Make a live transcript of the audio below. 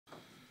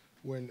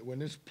when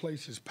this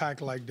place is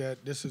packed like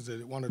that, this is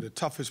one of the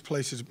toughest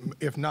places,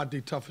 if not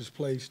the toughest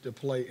place to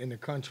play in the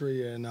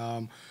country. And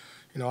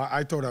you know,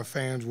 I thought our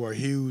fans were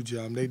huge.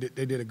 They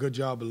did a good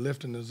job of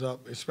lifting us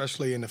up,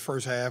 especially in the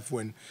first half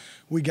when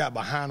we got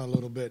behind a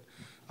little bit.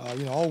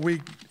 You know, all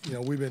week, you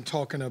know, we've been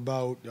talking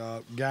about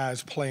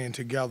guys playing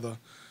together.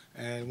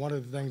 And one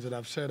of the things that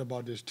I've said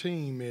about this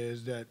team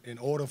is that in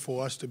order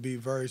for us to be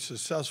very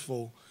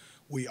successful,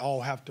 we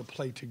all have to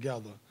play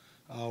together.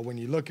 When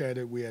you look at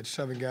it, we had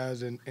 7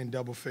 guys in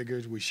double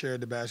figures. We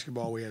shared the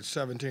basketball. We had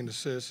 17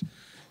 assists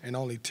and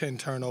only 10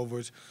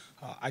 turnovers.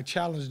 I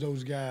challenged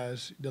those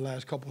guys the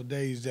last couple of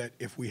days that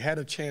if we had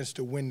a chance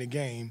to win the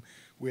game,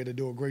 we had to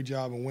do a great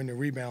job and win the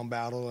rebound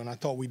battle, and I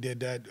thought we did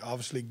that,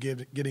 obviously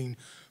getting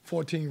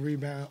 14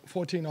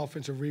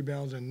 offensive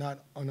rebounds and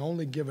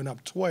only giving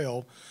up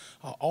 12.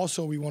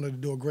 Also, we wanted to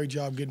do a great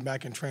job getting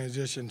back in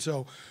transition.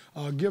 So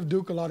give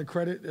Duke a lot of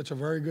credit. It's a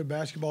very good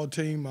basketball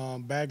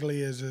team.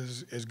 Bagley is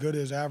as good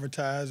as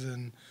advertised,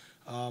 and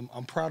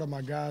I'm proud of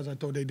my guys. I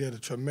thought they did a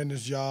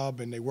tremendous job,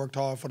 and they worked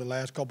hard for the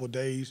last couple of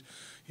days.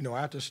 You know,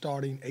 after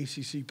starting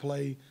ACC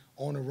play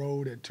on the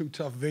road at 2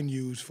 tough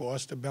venues, for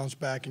us to bounce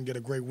back and get a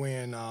great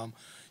win,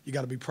 you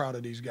got to be proud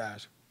of these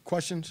guys.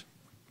 Questions?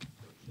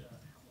 Coach,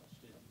 how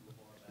much did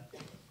LeVar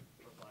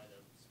provide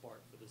a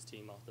spark for this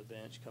team off the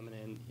bench coming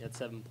in? He had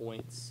 7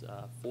 points,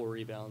 4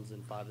 rebounds,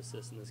 and 5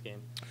 assists in this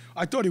game.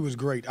 I thought he was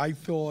great. I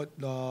thought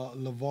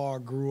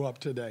LeVar grew up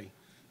today.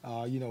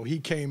 You know, he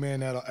came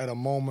in at a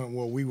moment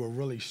where we were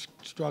really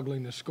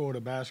struggling to score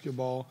the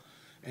basketball,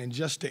 and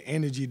just the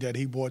energy that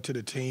he brought to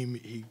the team,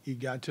 he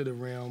got to the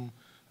rim.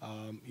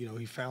 You know,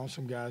 he found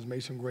some guys,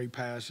 made some great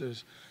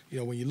passes. You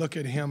know, when you look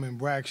at him and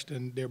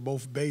Braxton, they're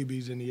both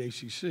babies in the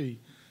ACC,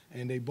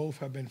 and they both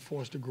have been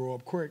forced to grow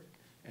up quick,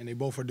 and they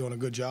both are doing a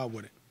good job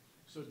with it.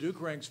 So Duke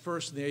ranks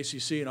first in the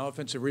ACC in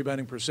offensive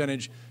rebounding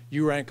percentage.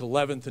 You rank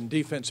 11th in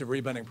defensive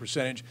rebounding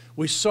percentage.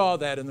 We saw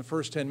that in the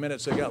first 10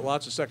 minutes. They got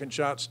lots of second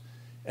shots.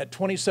 At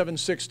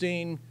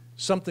 27-16,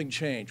 something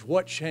changed.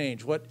 What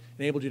changed? What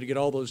enabled you to get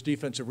all those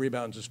defensive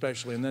rebounds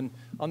especially, and then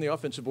on the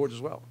offensive board as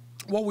well?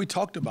 Well, we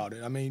talked about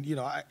it. I mean, you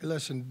know,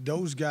 listen,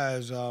 those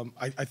guys,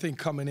 I think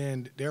coming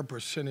in, their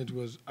percentage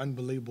was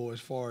unbelievable as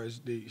far as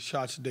the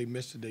shots that they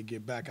missed that they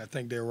get back. I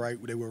think they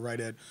were right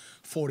at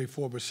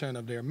 44%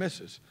 of their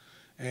misses.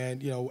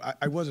 And, you know,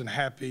 I wasn't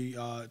happy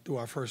through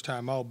our first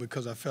time out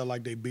because I felt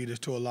like they beat us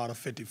to a lot of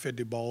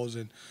 50-50 balls.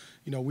 And,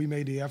 you know, we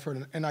made the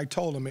effort. And I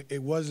told them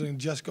it wasn't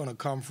just going to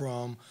come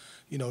from,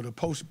 you know, the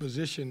post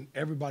position.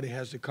 Everybody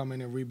has to come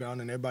in and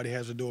rebound, and everybody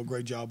has to do a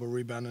great job of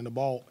rebounding the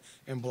ball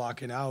and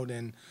blocking out.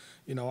 And,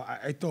 you know,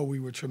 I thought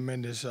we were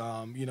tremendous.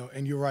 You know,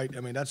 and you're right.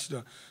 I mean, it's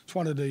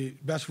one of the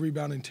best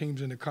rebounding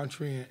teams in the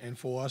country. And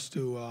for us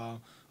to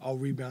all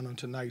rebound them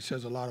tonight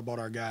says a lot about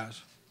our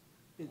guys.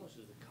 How much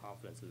does the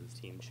confidence of this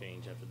team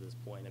change after this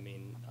point? I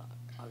mean,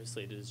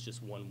 obviously it is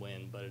just one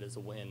win, but it is a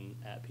win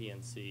at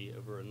PNC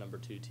over a number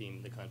 2 team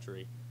in the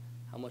country.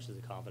 How much does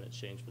the confidence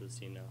change for this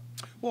team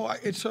now? Well,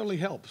 it certainly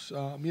helps,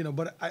 you know,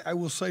 but I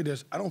will say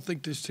this. I don't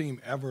think this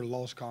team ever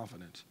lost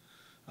confidence.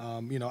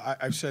 You know,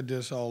 I've said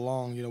this all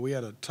along. You know, we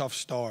had a tough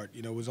start.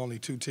 You know, it was only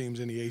 2 teams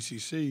in the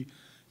ACC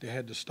that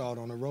had to start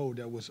on the road.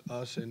 That was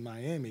us and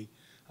Miami.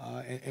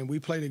 And we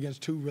played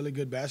against 2 really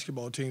good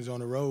basketball teams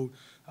on the road.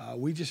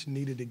 We just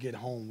needed to get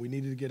home. We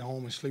needed to get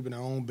home and sleep in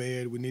our own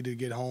bed. We needed to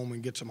get home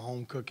and get some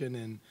home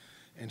cooking,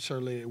 and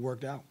certainly it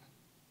worked out.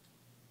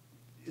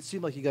 It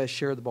seemed like you guys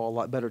shared the ball a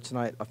lot better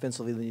tonight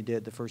offensively than you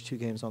did the first 2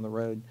 games on the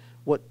road.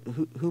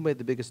 Who made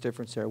the biggest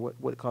difference there?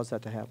 What caused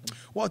that to happen?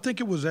 Well, I think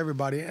it was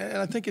everybody, and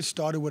I think it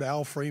started with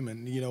Al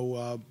Freeman. You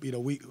know,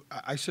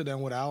 I sit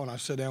down with Al and I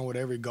sit down with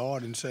every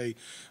guard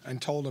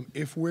and told them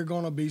if we're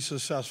going to be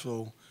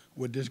successful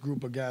with this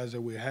group of guys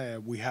that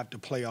we have to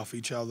play off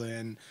each other.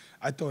 And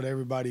I thought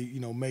everybody, you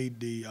know,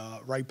 made the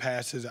right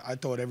passes. I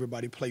thought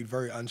everybody played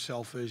very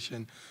unselfish.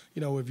 And,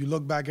 you know, if you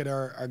look back at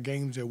our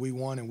games that we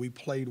won and we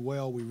played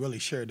well, we really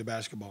shared the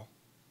basketball.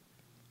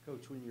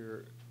 Coach, when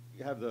you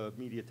have the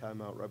media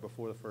timeout right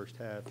before the first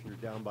half, you're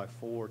down by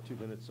 4, 2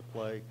 minutes to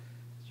play.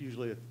 It's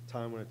usually a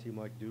time when a team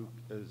like Duke,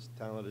 as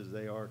talented as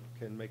they are,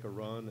 can make a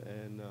run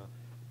and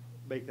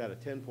make that a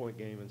 10-point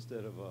game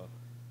instead of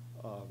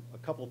a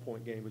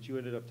couple-point game, but you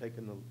ended up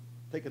taking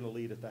the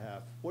lead at the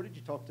half. What did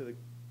you talk to the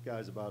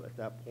guys about at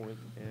that point,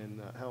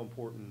 and how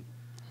important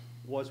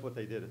was what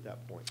they did at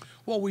that point?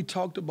 Well, we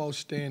talked about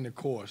staying the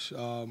course.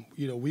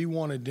 You know, we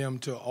wanted them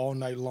to all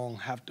night long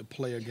have to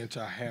play against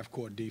our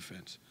half-court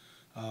defense.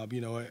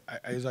 You know,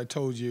 as I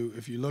told you,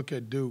 if you look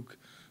at Duke,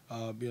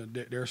 you know,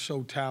 they're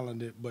so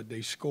talented, but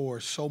they score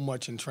so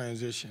much in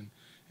transition.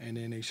 And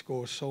then they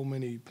score so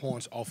many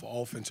points off of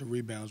offensive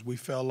rebounds. We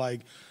felt like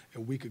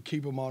if we could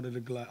keep them off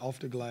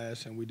the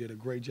glass, and we did a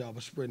great job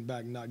of sprinting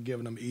back, not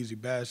giving them easy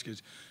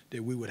baskets,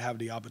 that we would have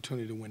the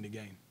opportunity to win the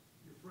game.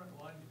 Your front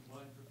line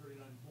combined for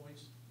 39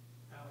 points.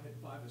 Al had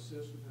 5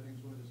 assists, which I think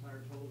is one of his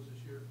higher totals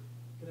this year.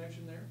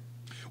 Connection there?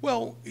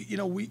 Well, you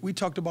know, we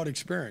talked about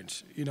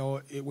experience. You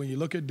know, when you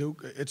look at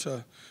Duke, it's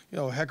a, you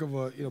know, heck of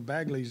a, you know,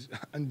 Bagley's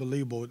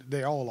unbelievable.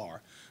 They all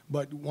are.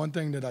 But one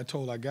thing that I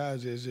told our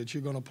guys is that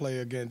you're going to play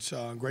against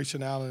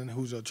Grayson Allen,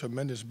 who's a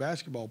tremendous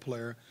basketball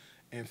player,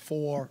 and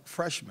 4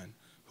 freshmen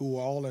who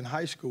are all in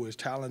high school, as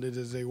talented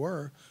as they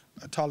were,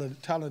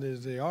 talented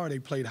as they are. They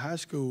played high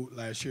school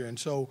last year, and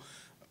so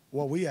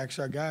what we ask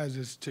our guys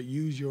is to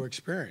use your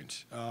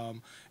experience.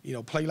 You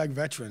know, play like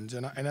veterans,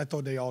 and I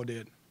thought they all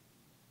did.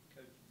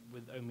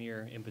 With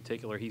Omier in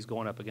particular, he's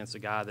going up against a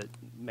guy that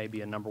may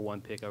be a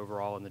 #1 pick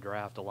overall in the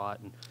draft a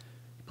lot, and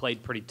he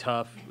played pretty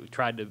tough.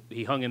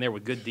 He hung in there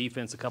with good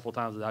defense a couple of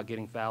times without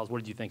getting fouls. What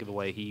did you think of the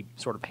way he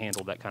sort of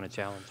handled that kind of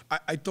challenge?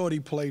 I thought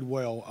he played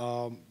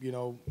well. You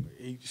know,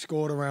 he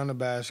scored around the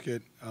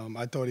basket.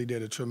 I thought he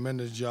did a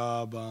tremendous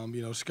job.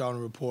 You know,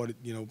 scouting report,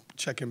 you know,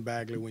 checking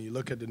Bagley. When you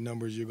look at the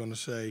numbers, you're going to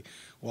say,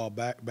 well,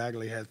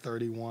 Bagley had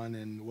 31,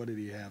 and what did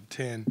he have,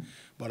 10?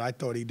 But I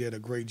thought he did a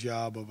great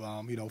job of,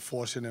 you know,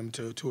 forcing him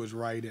to his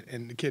right,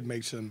 and the kid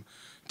makes some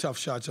tough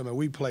shots. I mean,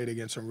 we played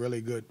against some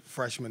really good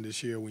freshmen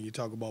this year when you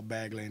talk about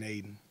Bagley and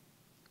Aiden.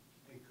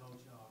 Hey, Coach,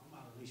 I'm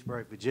out of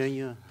Leesburg,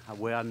 Virginia,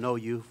 where I know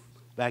you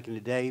back in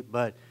the day,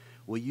 but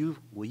will you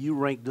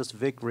rank this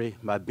victory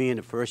by being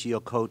the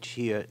first-year coach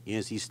here at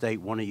NC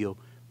State one of your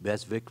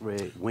best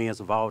victory wins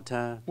of all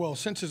time? Well,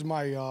 since it's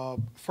my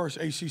first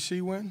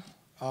ACC win,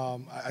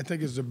 I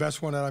think it's the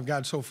best one that I've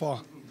got so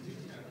far.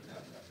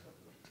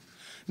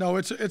 No,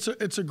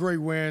 it's a great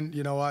win,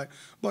 you know.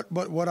 But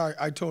what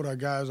I told our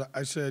guys,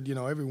 I said, you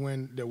know, every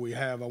win that we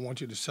have, I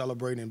want you to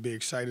celebrate and be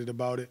excited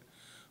about it.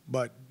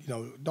 But you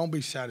know, don't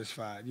be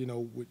satisfied. You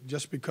know,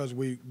 just because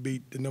we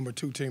beat the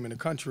 #2 team in the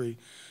country,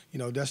 you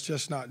know,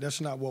 that's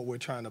not what we're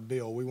trying to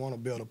build. We want to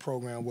build a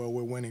program where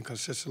we're winning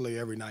consistently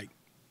every night.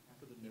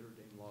 After the Notre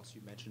Dame loss,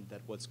 you mentioned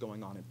that what's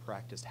going on in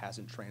practice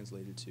hasn't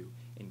translated to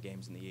in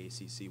games in the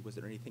ACC. Was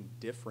there anything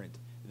different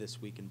this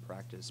week in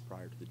practice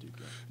prior to the Duke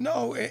game?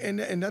 No,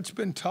 and that's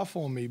been tough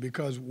on me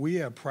because we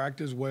have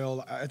practiced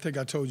well. I think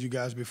I told you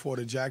guys before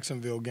the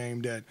Jacksonville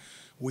game that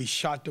we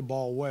shot the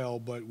ball well,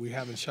 but we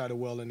haven't shot it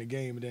well in the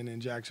game. And then in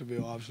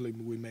Jacksonville, obviously,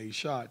 we made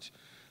shots.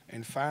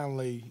 And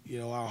finally, you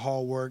know, our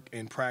hard work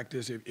and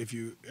practice, if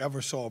you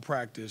ever saw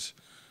practice,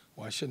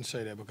 well, I shouldn't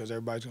say that because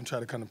everybody's going to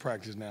try to come to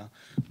practice now.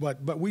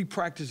 But we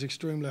practice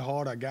extremely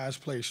hard. Our guys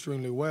play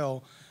extremely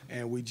well,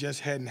 and we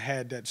just hadn't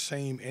had that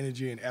same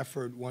energy and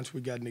effort once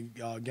we got in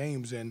the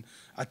games, and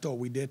I thought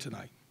we did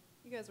tonight.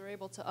 You guys were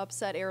able to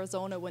upset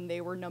Arizona when they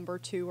were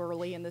 #2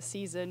 early in the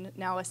season.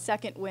 Now a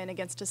second win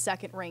against a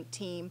second-ranked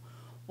team.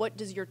 What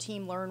does your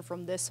team learn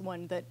from this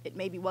one that it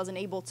maybe wasn't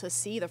able to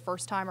see the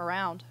first time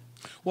around?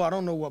 Well, I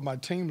don't know what my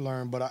team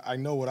learned, but I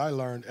know what I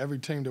learned. Every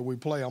team that we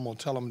play, I'm going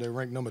to tell them they're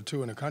ranked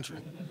 #2 in the country.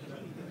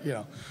 You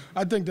know,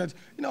 I think that's,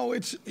 you know,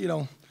 it's, you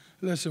know,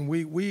 listen,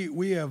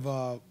 we have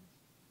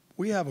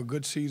a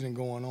good season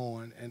going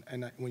on,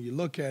 and when you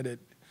look at it,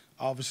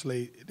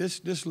 obviously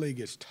this league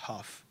is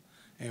tough,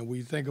 and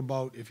we think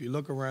about, if you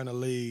look around the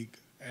league,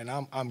 and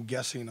I'm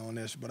guessing on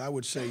this, but I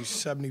would say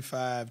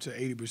 75 to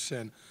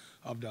 80%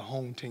 of the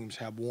home teams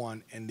have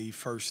won in the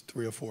first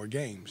 3 or 4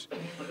 games.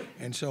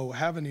 And so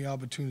having the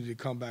opportunity to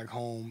come back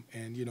home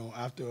and, you know,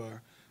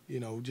 after, you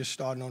know, just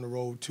starting on the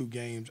road 2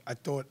 games, I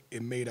thought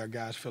it made our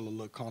guys feel a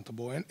little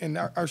comfortable. And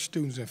our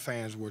students and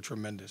fans were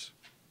tremendous.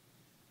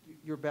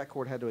 Your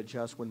backcourt had to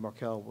adjust when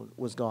Markel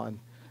was gone.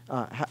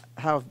 How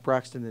have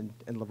Braxton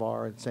and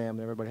LeVar and Sam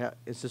and everybody,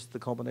 is this the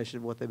culmination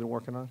of what they've been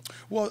working on?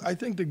 Well, I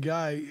think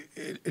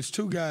it's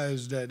 2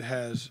 guys that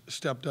has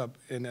stepped up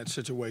in that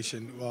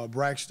situation.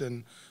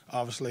 Braxton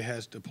obviously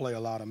has to play a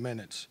lot of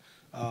minutes,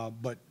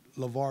 but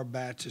LeVar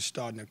Batch is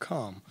starting to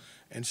come.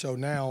 And so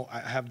now I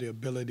have the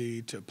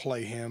ability to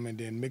play him and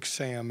then mix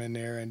Sam in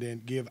there and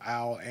then give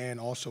Al and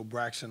also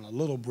Braxton a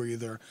little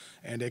breather,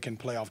 and they can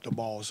play off the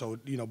ball. So,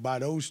 you know, by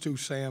those 2,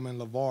 Sam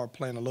and LeVar,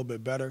 playing a little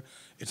bit better,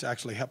 it's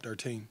actually helped our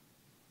team.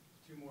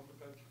 2 more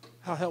for Coach.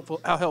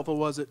 How helpful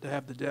was it to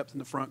have the depth in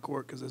the front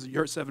court? Because as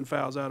your 7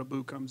 fouls out,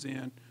 Abu comes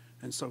in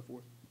and so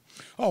forth.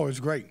 Oh, it's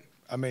great.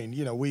 I mean,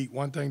 you know,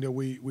 one thing that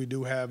we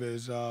do have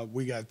is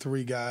we got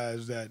 3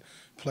 guys that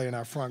play in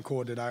our front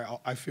court that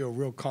I feel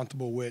real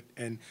comfortable with,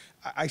 and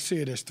I see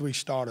it as 3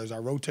 starters. I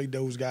rotate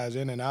those guys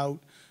in and out,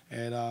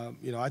 and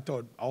you know, I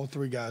thought all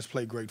 3 guys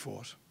played great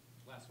for us.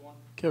 Last one.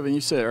 Kevin,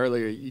 you said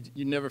earlier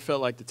you never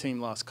felt like the team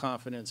lost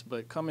confidence,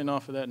 but coming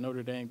off of that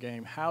Notre Dame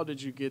game, how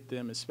did you get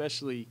them,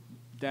 especially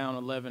down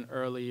 11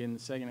 early in the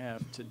second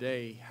half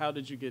today, how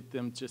did you get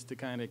them just to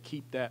kind of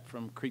keep that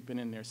from creeping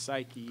in their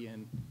psyche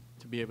and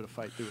to be able to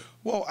fight through it?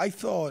 Well, I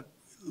thought,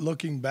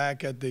 looking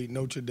back at the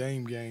Notre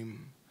Dame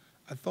game,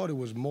 I thought it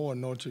was more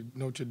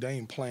Notre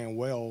Dame playing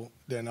well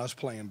than us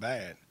playing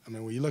bad. I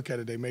mean, when you look at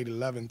it, they made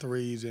 11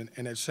 threes, and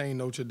that same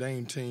Notre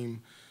Dame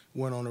team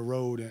went on the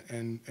road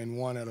and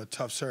won at a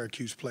tough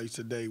Syracuse place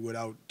today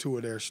without 2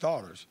 of their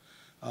starters.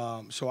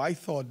 So I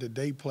thought that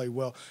they played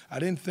well. I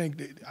didn't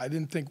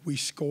think we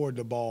scored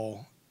the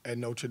ball at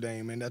Notre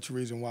Dame, and that's the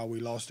reason why we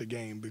lost the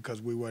game,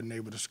 because we weren't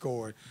able to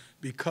score it,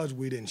 because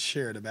we didn't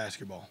share the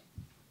basketball.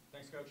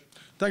 Thanks, Coach.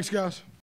 Thanks, guys.